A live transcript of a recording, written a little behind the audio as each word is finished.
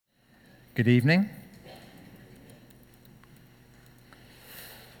Good evening.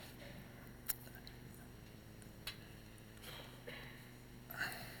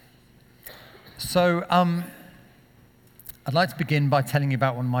 So, I'd like to begin by telling you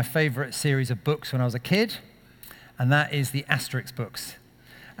about one of my favorite series of books when I was a kid, and that is the Asterix books.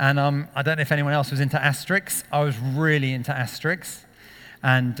 And I don't know if anyone else was into Asterix. I was really into Asterix.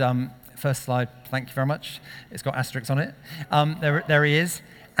 And first slide, thank you very much. It's got Asterix on it. There he is.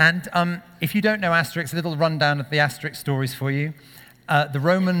 And if you don't know Asterix, a little rundown of the Asterix stories for you. The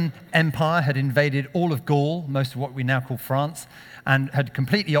Roman Empire had invaded all of Gaul, most of what we now call France, and had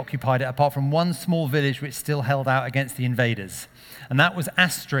completely occupied it, apart from one small village which still held out against the invaders. And that was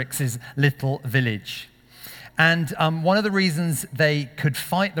Asterix's little village. And one of the reasons they could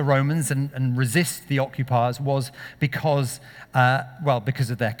fight the Romans and resist the occupiers was because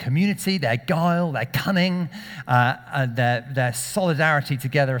of their community, their guile, their cunning, their solidarity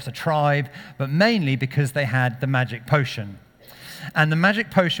together as a tribe, but mainly because they had the magic potion. And the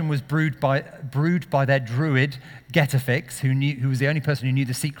magic potion was brewed by their druid, Getafix, who was the only person who knew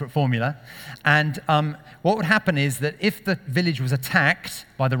the secret formula. And what would happen is that if the village was attacked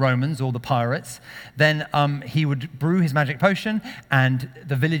by the Romans or the pirates, then he would brew his magic potion, and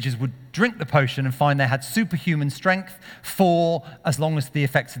the villagers would drink the potion and find they had superhuman strength for as long as the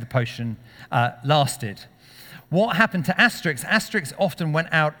effects of the potion lasted. What happened to Asterix? Asterix often went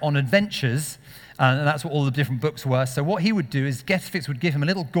out on adventures, and that's what all the different books were. So what he would do is Getafix would give him a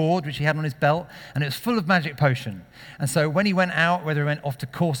little gourd, which he had on his belt, and it was full of magic potion. And so when he went out, whether he went off to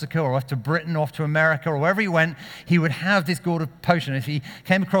Corsica or off to Britain or off to America or wherever he went, he would have this gourd of potion. If he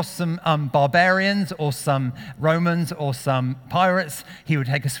came across some barbarians or some Romans or some pirates, he would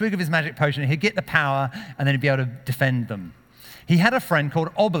take a swig of his magic potion, and he'd get the power, and then he'd be able to defend them. He had a friend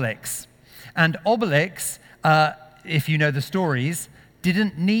called Obelix. And Obelix, if you know the stories,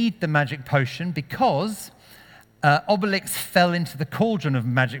 didn't need the magic potion because Obelix fell into the cauldron of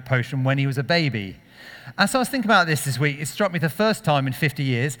magic potion when he was a baby. And so I was thinking about this week. It struck me the first time in 50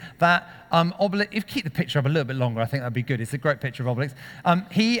 years that Obelix, if you keep the picture up a little bit longer, I think that'd be good. It's a great picture of Obelix.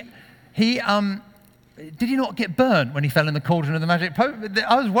 Did he not get burnt when he fell in the cauldron of the magic potion?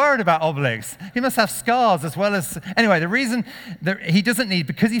 I was worried about Obelix. He must have scars as well as... Anyway, the reason that he doesn't need,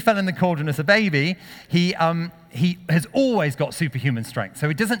 because he fell in the cauldron as a baby, he has always got superhuman strength. So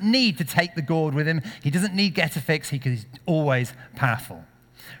he doesn't need to take the gourd with him. He doesn't need Getafix. He's always powerful.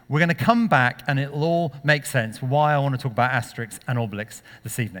 We're going to come back, and it'll all make sense why I want to talk about Asterix and Obelix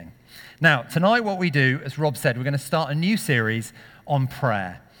this evening. Now, tonight what we do, as Rob said, we're going to start a new series on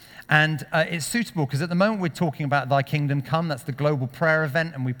prayer. And it's suitable because at the moment we're talking about Thy Kingdom Come. That's the global prayer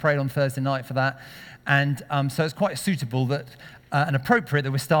event, and we prayed on Thursday night for that. And so it's quite suitable that and appropriate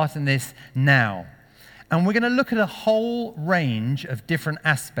that we're starting this now. And we're going to look at a whole range of different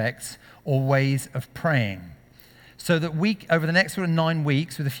aspects or ways of praying, so that over the next 9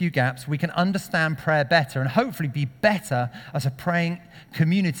 weeks, with a few gaps, we can understand prayer better and hopefully be better as a praying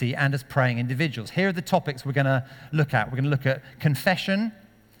community and as praying individuals. Here are the topics we're going to look at. We're going to look at confession.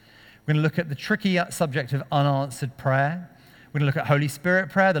 We're going to look at the tricky subject of unanswered prayer. We're going to look at Holy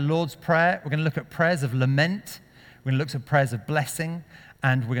Spirit prayer, the Lord's Prayer. We're going to look at prayers of lament. We're going to look at prayers of blessing.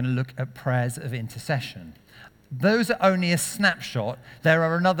 And we're going to look at prayers of intercession. Those are only a snapshot. There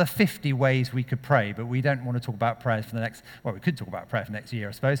are another 50 ways we could pray, but we don't want to talk about prayers for the next... Well, we could talk about prayer for next year,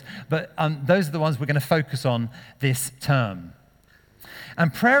 I suppose. But those are the ones we're going to focus on this term.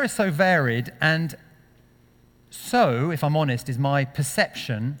 And prayer is so varied, and so, if I'm honest, is my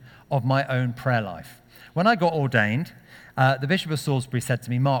perception of my own prayer life. When I got ordained, the Bishop of Salisbury said to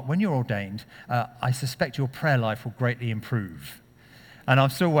me, Mark, when you're ordained, I suspect your prayer life will greatly improve. And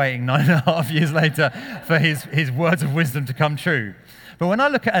I'm still waiting 9.5 years later for his words of wisdom to come true. But when I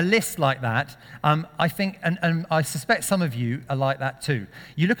look at a list like that, I think, and I suspect some of you are like that too.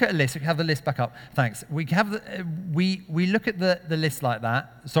 You look at a list, we can have the list back up, thanks. We look at the list like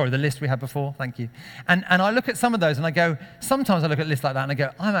that, sorry, the list we had before, thank you. And I look at some of those and I go, sometimes I look at a list like that and I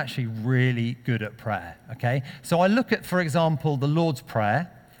go, I'm actually really good at prayer, okay? So I look at, for example, the Lord's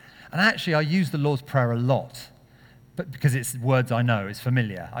Prayer, and actually I use the Lord's Prayer a lot. But because it's words I know, it's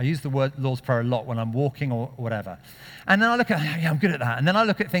familiar. I use the word Lord's Prayer a lot when I'm walking or whatever. And then I look at, I'm good at that. And then I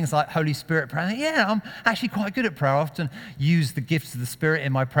look at things like Holy Spirit prayer. I'm actually quite good at prayer. I often use the gifts of the Spirit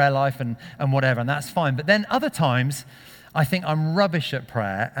in my prayer life and whatever, and that's fine. But then other times, I think I'm rubbish at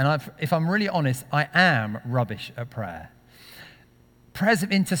prayer. And if I'm really honest, I am rubbish at prayer. Prayers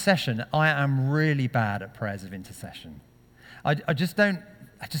of intercession, I am really bad at prayers of intercession. I just don't...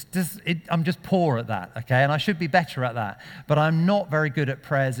 I'm just poor at that, okay? And I should be better at that. But I'm not very good at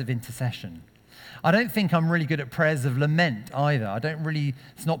prayers of intercession. I don't think I'm really good at prayers of lament either.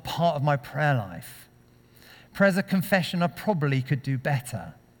 It's not part of my prayer life. Prayers of confession, I probably could do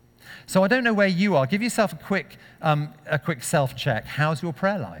better. So I don't know where you are. Give yourself a quick self-check. How's your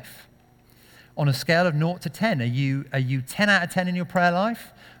prayer life? On a scale of 0 to 10, are you 10 out of 10 in your prayer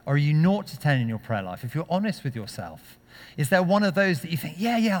life? Or are you 0 to 10 in your prayer life? If you're honest with yourself, is there one of those that you think,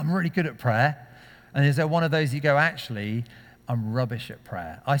 yeah, I'm really good at prayer? And is there one of those you go, actually, I'm rubbish at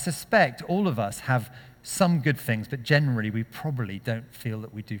prayer? I suspect all of us have some good things, but generally we probably don't feel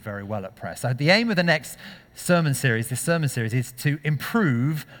that we do very well at prayer. So the aim of this sermon series, is to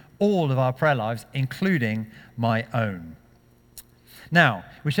improve all of our prayer lives, including my own. Now,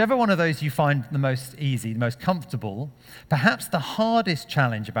 whichever one of those you find the most easy, the most comfortable, perhaps the hardest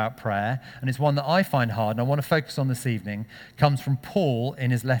challenge about prayer, and it's one that I find hard and I want to focus on this evening, comes from Paul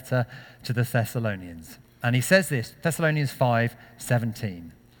in his letter to the Thessalonians. And he says this, Thessalonians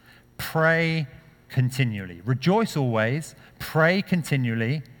 5:17, pray continually. Rejoice always, pray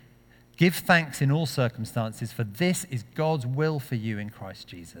continually, give thanks in all circumstances, for this is God's will for you in Christ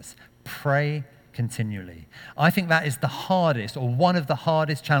Jesus. Pray continually. I think that is the hardest, or one of the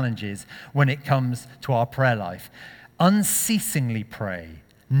hardest challenges when it comes to our prayer life. Unceasingly pray.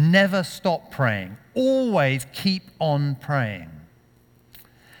 Never stop praying. Always keep on praying.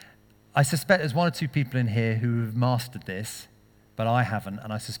 I suspect there's one or two people in here who have mastered this, but I haven't,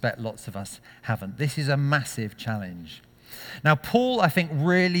 and I suspect lots of us haven't. This is a massive challenge. Now, Paul, I think,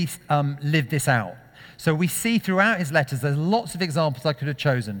 really lived this out. So we see throughout his letters, there's lots of examples I could have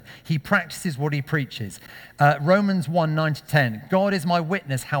chosen. He practices what he preaches. Romans 1:9-10, God is my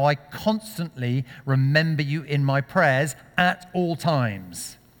witness how I constantly remember you in my prayers at all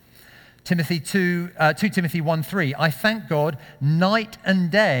times. 2 Timothy 1:3, I thank God night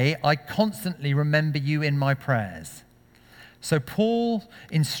and day I constantly remember you in my prayers. So Paul's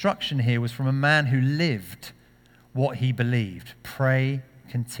instruction here was from a man who lived what he believed. Pray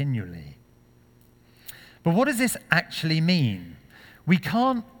continually. But what does this actually mean? We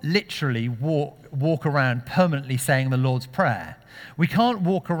can't literally walk around permanently saying the Lord's Prayer. We can't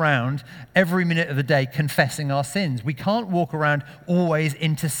walk around every minute of the day confessing our sins. We can't walk around always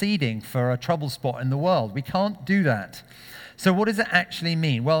interceding for a trouble spot in the world. We can't do that. So what does it actually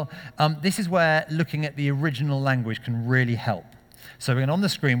mean? Well, this is where looking at the original language can really help. So on the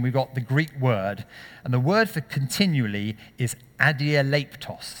screen, we've got the Greek word, and the word for continually is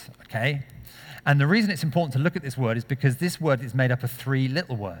adialeptos, okay? And the reason it's important to look at this word is because this word is made up of three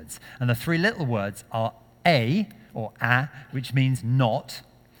little words. And the three little words are a, or a, which means not,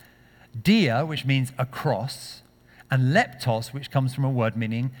 dia, which means across, and leptos, which comes from a word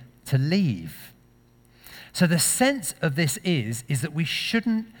meaning to leave. So the sense of this is that we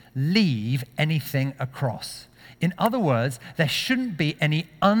shouldn't leave anything across. In other words, there shouldn't be any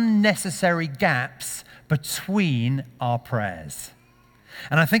unnecessary gaps between our prayers.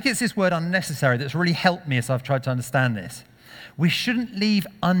 And I think it's this word unnecessary that's really helped me as I've tried to understand this. We shouldn't leave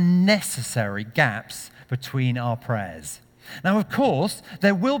unnecessary gaps between our prayers. Now, of course,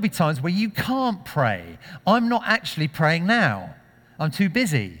 there will be times where you can't pray. I'm not actually praying now. I'm too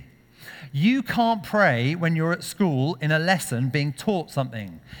busy. You can't pray when you're at school in a lesson being taught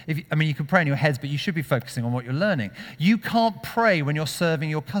something. You can pray in your heads, but you should be focusing on what you're learning. You can't pray when you're serving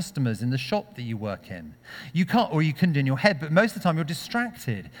your customers in the shop that you work in. You can't, or you can do in your head, but most of the time you're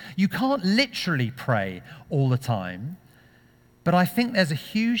distracted. You can't literally pray all the time. But I think there's a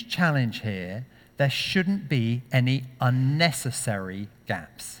huge challenge here. There shouldn't be any unnecessary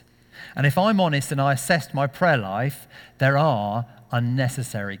gaps. And if I'm honest and I assessed my prayer life, there are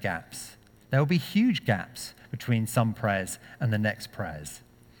unnecessary gaps. There will be huge gaps between some prayers and the next prayers.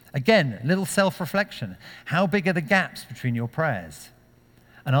 Again, little self-reflection. How big are the gaps between your prayers?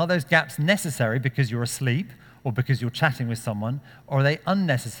 And are those gaps necessary because you're asleep or because you're chatting with someone, or are they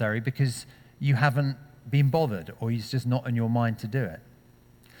unnecessary because you haven't been bothered or it's just not in your mind to do it?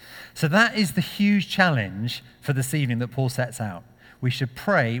 So that is the huge challenge for this evening that Paul sets out. We should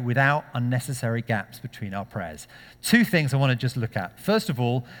pray without unnecessary gaps between our prayers. Two things I want to just look at. First of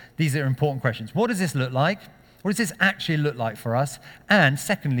all, these are important questions. What does this look like? What does this actually look like for us? And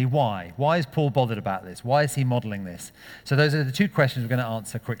secondly, why? Why is Paul bothered about this? Why is he modeling this? So those are the two questions we're going to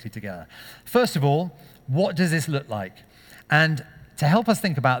answer quickly together. First of all, what does this look like? And to help us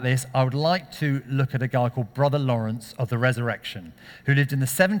think about this, I would like to look at a guy called Brother Lawrence of the Resurrection, who lived in the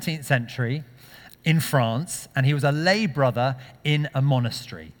 17th century in France, and he was a lay brother in a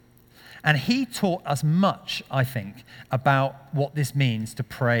monastery. And he taught us much, I think, about what this means to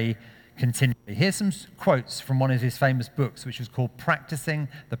pray continually. Here's some quotes from one of his famous books, which was called Practicing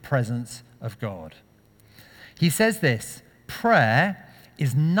the Presence of God. He says this: prayer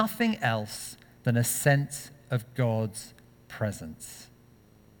is nothing else than a sense of God's presence.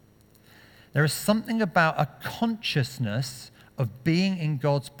 There is something about a consciousness of being in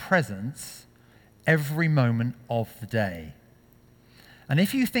God's presence every moment of the day. And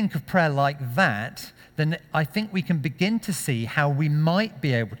if you think of prayer like that, then I think we can begin to see how we might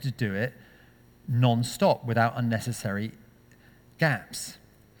be able to do it non-stop without unnecessary gaps.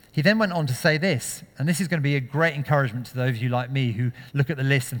 He then went on to say this, and this is going to be a great encouragement to those of you like me who look at the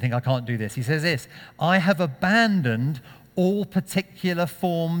list and think, I can't do this. He says this, I have abandoned all particular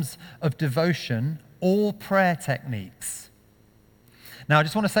forms of devotion, all prayer techniques. Now, I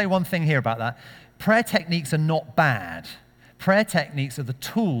just want to say one thing here about that. Prayer techniques are not bad. Prayer techniques are the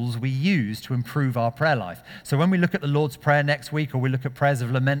tools we use to improve our prayer life. So when we look at the Lord's Prayer next week, or we look at prayers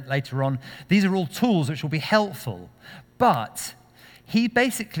of lament later on, these are all tools which will be helpful. But he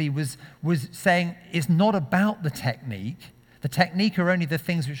basically was saying it's not about the technique. The technique are only the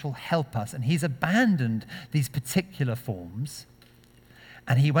things which will help us. And he's abandoned these particular forms.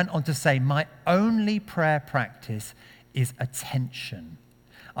 And he went on to say, my only prayer practice is attention.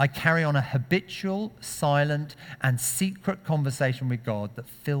 I carry on a habitual, silent, and secret conversation with God that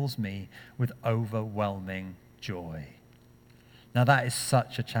fills me with overwhelming joy. Now that is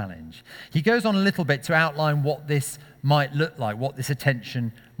such a challenge. He goes on a little bit to outline what this might look like, what this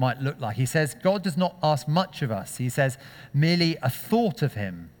attention might look like. He says, God does not ask much of us. He says, merely a thought of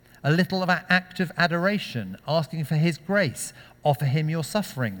him, a little of an act of adoration, asking for his grace, offer him your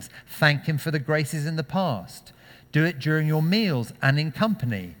sufferings, thank him for the graces in the past. Do it during your meals and in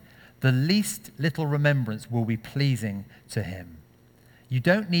company. The least little remembrance will be pleasing to him. You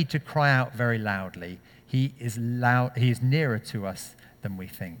don't need to cry out very loudly. He is nearer to us than we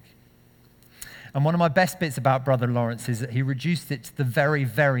think. And one of my best bits about Brother Lawrence is that he reduced it to the very,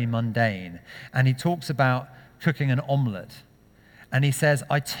 very mundane. And he talks about cooking an omelette. And he says,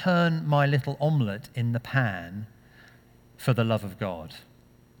 I turn my little omelette in the pan for the love of God.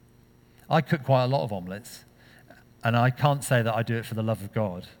 I cook quite a lot of omelettes. And I can't say that I do it for the love of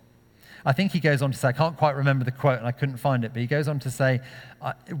God. I think he goes on to say, I can't quite remember the quote and I couldn't find it, but he goes on to say,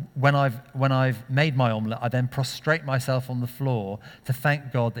 when I've made my omelette, I then prostrate myself on the floor to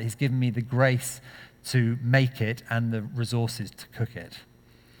thank God that he's given me the grace to make it and the resources to cook it.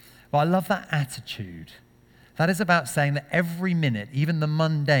 But I love that attitude. That is about saying that every minute, even the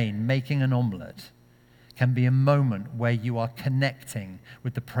mundane, making an omelette, can be a moment where you are connecting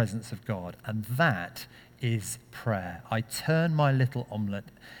with the presence of God. And that is prayer. I turn my little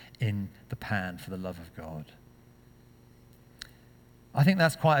omelette in the pan for the love of God. I think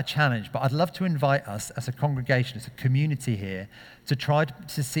that's quite a challenge, but I'd love to invite us as a congregation, as a community here, to try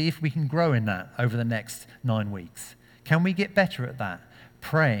to see if we can grow in that over the next 9 weeks. Can we get better at that?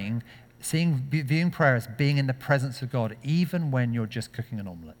 Praying, viewing prayer as being in the presence of God, even when you're just cooking an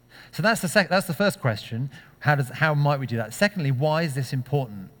omelette. So that's the first question. How might we do that? Secondly, why is this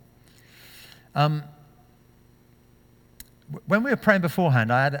important? When we were praying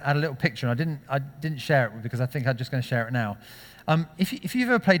beforehand, I had a little picture, and I didn't share it because I think I'm just going to share it now. If you've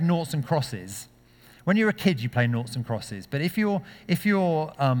ever played noughts and crosses, when you're a kid, you play noughts and crosses. But if you're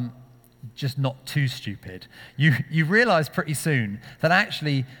just not too stupid, you realize pretty soon that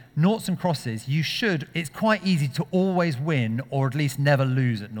actually noughts and crosses, it's quite easy to always win or at least never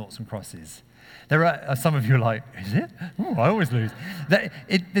lose at noughts and crosses. There are some of you are like, is it? Ooh, I always lose.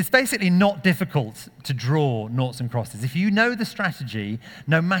 It's basically not difficult to draw noughts and crosses. If you know the strategy,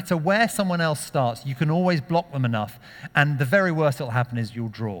 no matter where someone else starts, you can always block them enough, and the very worst that will happen is you'll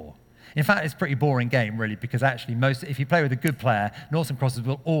draw. In fact, it's a pretty boring game, really, because actually if you play with a good player, noughts and crosses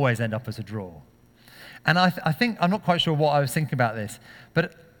will always end up as a draw. And I think, I'm not quite sure what I was thinking about this,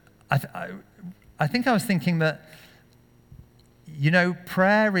 but I think I was thinking that,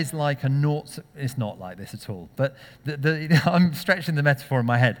 prayer is like a noughts. It's not like this at all, but I'm stretching the metaphor in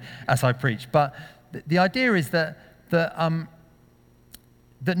my head as I preach. But the idea is that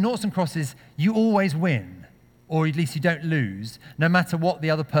noughts and crosses, you always win, or at least you don't lose, no matter what the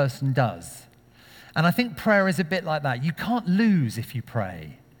other person does. And I think prayer is a bit like that. You can't lose if you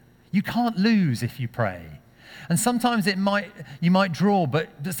pray. You can't lose if you pray. And sometimes you might draw, but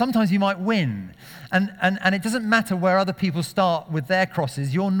sometimes you might win. And it doesn't matter where other people start with their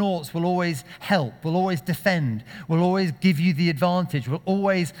crosses. Your noughts will always help, will always defend, will always give you the advantage, will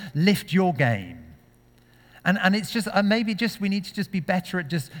always lift your game. And it's just, we need to just be better at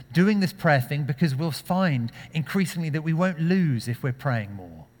just doing this prayer thing, because we'll find increasingly that we won't lose if we're praying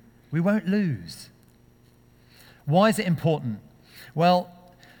more. We won't lose. Why is it important? Well,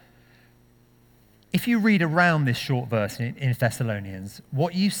 if you read around this short verse in Thessalonians,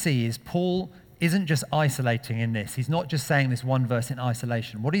 what you see is Paul isn't just isolating in this. He's not just saying this one verse in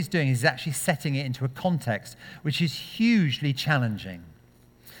isolation. What he's doing is he's actually setting it into a context which is hugely challenging.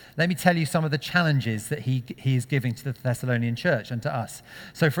 Let me tell you some of the challenges that he is giving to the Thessalonian church and to us.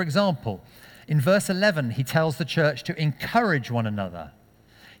 So, for example, in verse 11, he tells the church to encourage one another.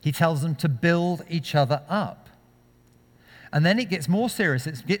 He tells them to build each other up. And then it gets more serious,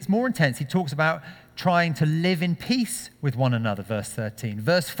 it gets more intense. He talks about trying to live in peace with one another, verse 13.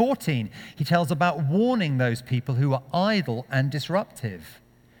 Verse 14, he tells about warning those people who are idle and disruptive.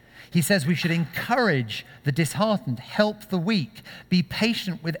 He says we should encourage the disheartened, help the weak, be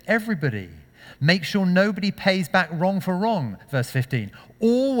patient with everybody, make sure nobody pays back wrong for wrong, verse 15.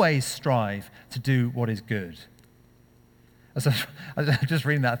 Always strive to do what is good. So I was just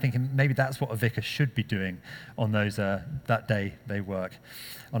reading that, thinking maybe that's what a vicar should be doing on those that day they work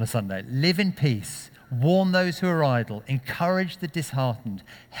on a Sunday. Live in peace, warn those who are idle, encourage the disheartened,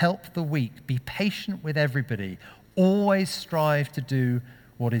 help the weak, be patient with everybody, always strive to do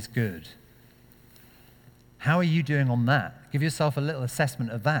what is good. How are you doing on that? Give yourself a little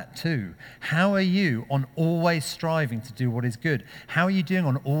assessment of that too. How are you on always striving to do what is good? How are you doing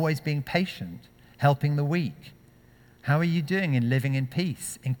on always being patient, helping the weak? How are you doing in living in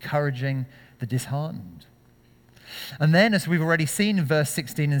peace, encouraging the disheartened? And then, as we've already seen in verse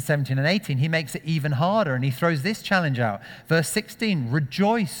 16 and 17 and 18, he makes it even harder, and he throws this challenge out. Verse 16,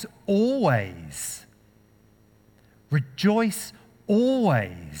 rejoice always. Rejoice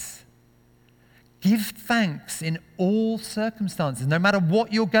always. Give thanks in all circumstances. No matter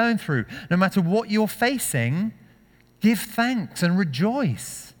what you're going through, no matter what you're facing, give thanks and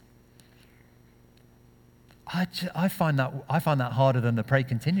rejoice. I find that harder than the pray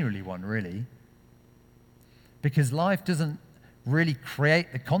continually one, really. Because life doesn't really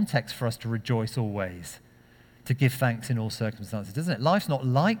create the context for us to rejoice always, to give thanks in all circumstances, doesn't it? Life's not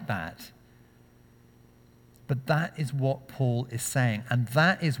like that. But that is what Paul is saying. And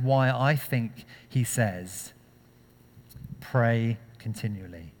that is why I think he says, pray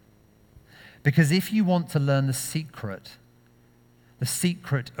continually. Because if you want to learn the secret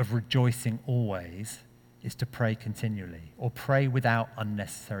of rejoicing always, is to pray continually, or pray without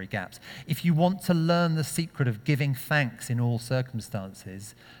unnecessary gaps. If you want to learn the secret of giving thanks in all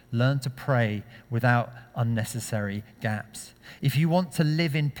circumstances, learn to pray without unnecessary gaps. If you want to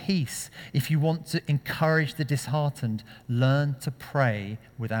live in peace, if you want to encourage the disheartened, learn to pray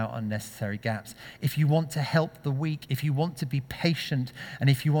without unnecessary gaps. If you want to help the weak, if you want to be patient,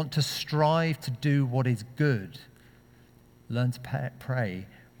 and if you want to strive to do what is good, learn to pray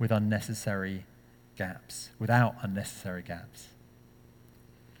with unnecessary gaps, without unnecessary gaps.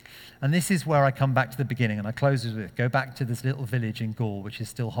 And this is where I come back to the beginning, and I close with, go back to this little village in Gaul, which is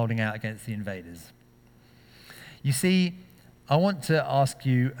still holding out against the invaders. You see, I want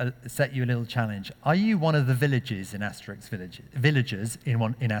to set you a little challenge. Are you one of the villagers in Asterix's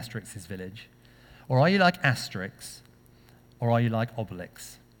village? Or are you like Asterix? Or are you like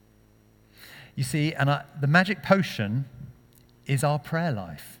Obelix? You see, the magic potion is our prayer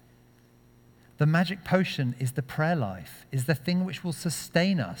life. The magic potion is the prayer life, is the thing which will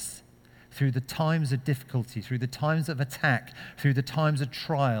sustain us through the times of difficulty, through the times of attack, through the times of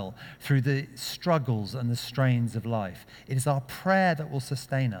trial, through the struggles and the strains of life. It is our prayer that will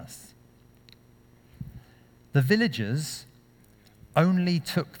sustain us. The villagers only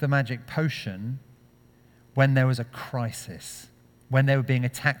took the magic potion when there was a crisis, when they were being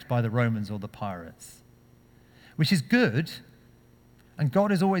attacked by the Romans or the pirates, which is good, and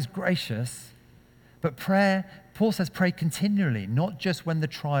God is always gracious. But prayer, Paul says, pray continually, not just when the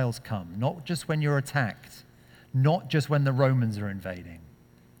trials come, not just when you're attacked, not just when the Romans are invading.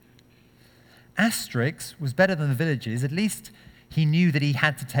 Asterix was better than the villagers. At least he knew that he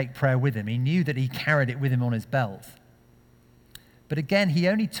had to take prayer with him. He knew that he carried it with him on his belt. But again, he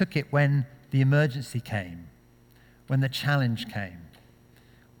only took it when the emergency came, when the challenge came,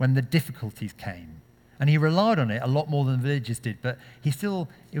 when the difficulties came. And he relied on it a lot more than the villagers did, but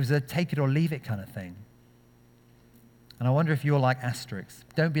it was a take it or leave it kind of thing. And I wonder if you're like Asterix.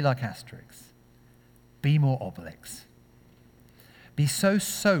 Don't be like Asterix. Be more Obelix. Be so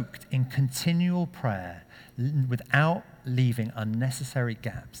soaked in continual prayer without leaving unnecessary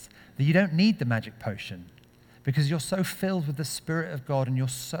gaps that you don't need the magic potion, because you're so filled with the Spirit of God and you're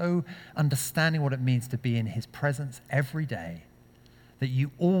so understanding what it means to be in his presence every day, that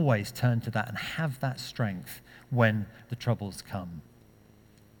you always turn to that and have that strength when the troubles come.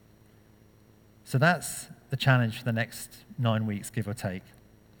 So that's the challenge for the next 9 weeks, give or take.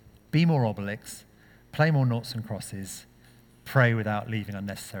 Be more Obelix, play more noughts and crosses, pray without leaving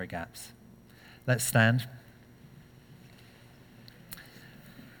unnecessary gaps. Let's stand.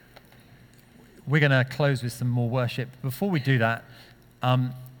 we're going to close with some more worship. Before we do that,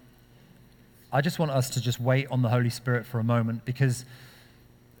 I just want us to just wait on the Holy Spirit for a moment, because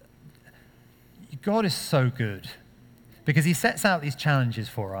God is so good, because he sets out these challenges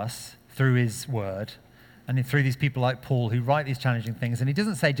for us through his word and through these people like Paul who write these challenging things. And he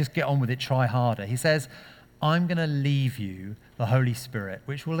doesn't say, just get on with it, try harder. He says, I'm going to leave you the Holy Spirit,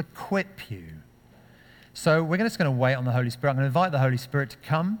 which will equip you. So we're just going to wait on the Holy Spirit. I'm going to invite the Holy Spirit to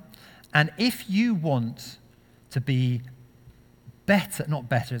come. And if you want to be better, not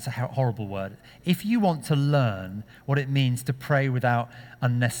better, it's a horrible word. If you want to learn what it means to pray without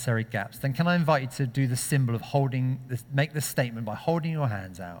unnecessary gaps, then can I invite you to do the symbol of make the statement by holding your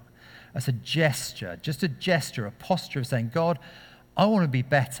hands out as a gesture, just a gesture, a posture of saying, God, I want to be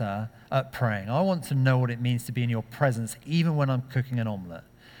better at praying. I want to know what it means to be in your presence, even when I'm cooking an omelette.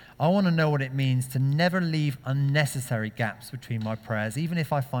 I want to know what it means to never leave unnecessary gaps between my prayers, even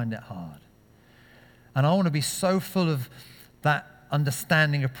if I find it hard. And I want to be so full of that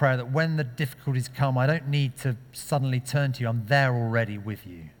understanding of prayer that when the difficulties come, I don't need to suddenly turn to you. I'm there already with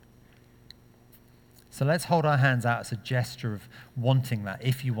you. So let's hold our hands out as a gesture of wanting that,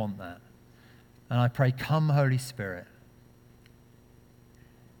 if you want that. And I pray, come, Holy Spirit.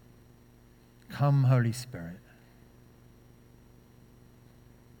 Come, Holy Spirit.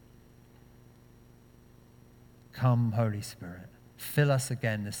 Come, Holy Spirit. Fill us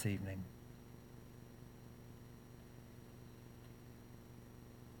again this evening.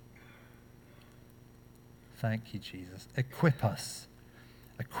 Thank you, Jesus. Equip us.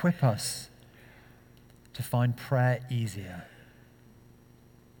 Equip us to find prayer easier.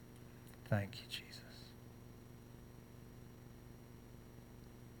 Thank you, Jesus.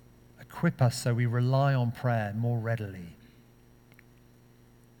 Equip us so we rely on prayer more readily.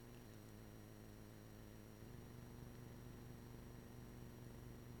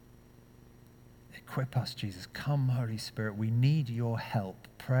 Equip us, Jesus. Come, Holy Spirit. We need your help.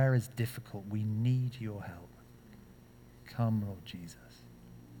 Prayer is difficult. We need your help. Come, Lord Jesus.